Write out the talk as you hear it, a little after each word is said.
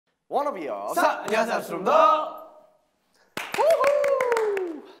워너비요. 안녕하세요, 아스트로입니다.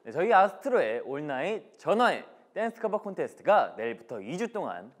 네, 저희 아스트로의 올나잇 전화해 댄스 커버 콘테스트가 내일부터 2주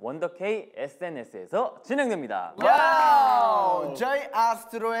동안 원더케이 SNS에서 진행됩니다. 와우! 저희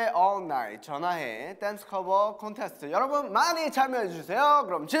아스트로의 All Night 전화해 댄스 커버 콘테스트 여러분 많이 참여해주세요.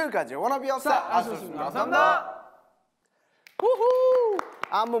 그럼 지금까지 워너비요. 아스트로입니다. 감사합니다. 우후!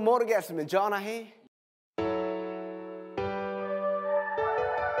 아무 모르겠으면 전화해.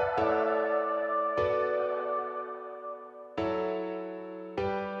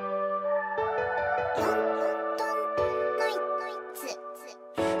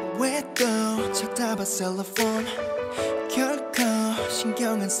 왜 또 쳐다봐 셀러폰 결코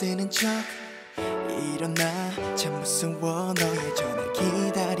신경 안 쓰는 척 일어나 참 무서워 너의 전화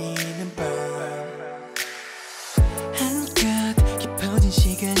기다리는 밤 한껏 깊어진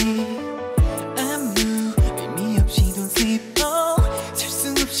시간이 아무 의미 없이 don't sleep 살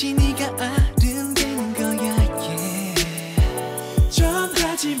수 없이 네가 아른대는 거야 yeah.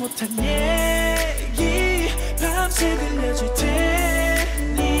 전하지 못한 얘기 밤새 들려줄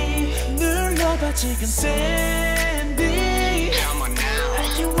테니 눌러봐 지금 샌디 I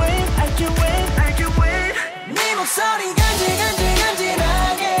can wait, I can wait, I can wait 네 목소리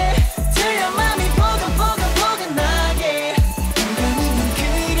간질간질간질하게 들려 맘이 포근포근포근하게 눈감으면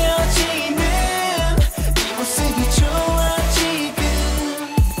그려지는 네 모습이 좋아 지금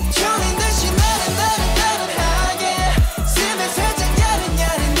졸린 듯이 나른하게 숨을 살짝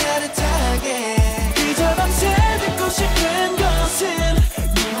야릇야릇야릇하게 그저 밤새 듣고 싶은 것은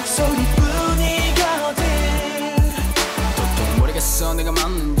네 목소리뿐이거든 도통 모르겠어 내가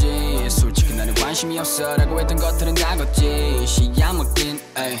맞는지 솔직히 나는 관심이 없어라고 했던 것들은 다 걷지 시야 먹긴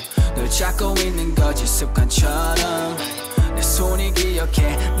에이 널 찾고 있는 거지 습관처럼 내 손이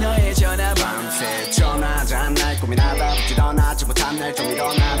기억해 너의 전화 밤새 전화하자 날 고민하다 부지런하지 못한 날 좀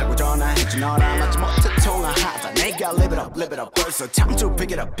일어나라고 전화했지 너랑 맞지 못해 통화하다 내가 live it up 벌써 time to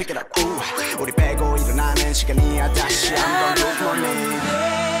pick it up 우리 빼고 일어나는 시간이야 다시 한번 good morning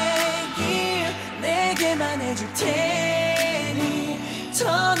내게만 해줄 테니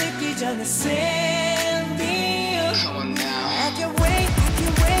더 늦기 전에 Sandy I can wait, I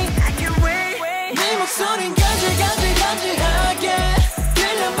can wait, I can wait 네 목소린 간질간질간질하게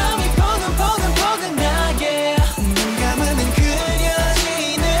들려 맘이 포근포근포근하게 눈 감으면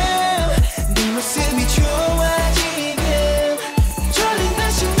그려지는 네 모습이 좋아 지금 졸린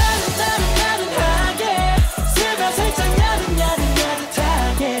듯이 나른하게 슬퍼 살짝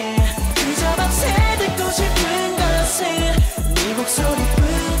야릇야릇야릇하게 그저 밤새 듣고 싶은 것은 네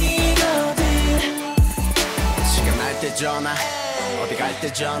목소리뿐이거든 시간 날 때 전화 어디 갈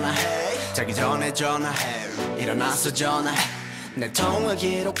때 전화 자기 전에 전화해 일어나서 전화해 내 통화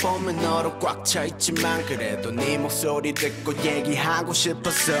기록 보면 너로 꽉 차있지만 그래도 네 목소리 듣고 얘기하고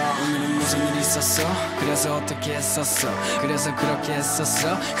싶었어 오늘은 무슨 일 있었어 그래서 어떻게 했었어 그래서 그렇게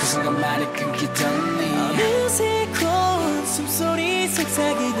했었어 그 순간 말이 끊기더니 어느새고 숨소리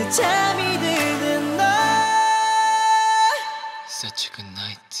속삭이듯 잠이 드는 너 Such a good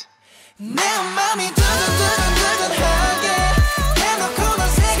night 내 맘이 두근두근두근해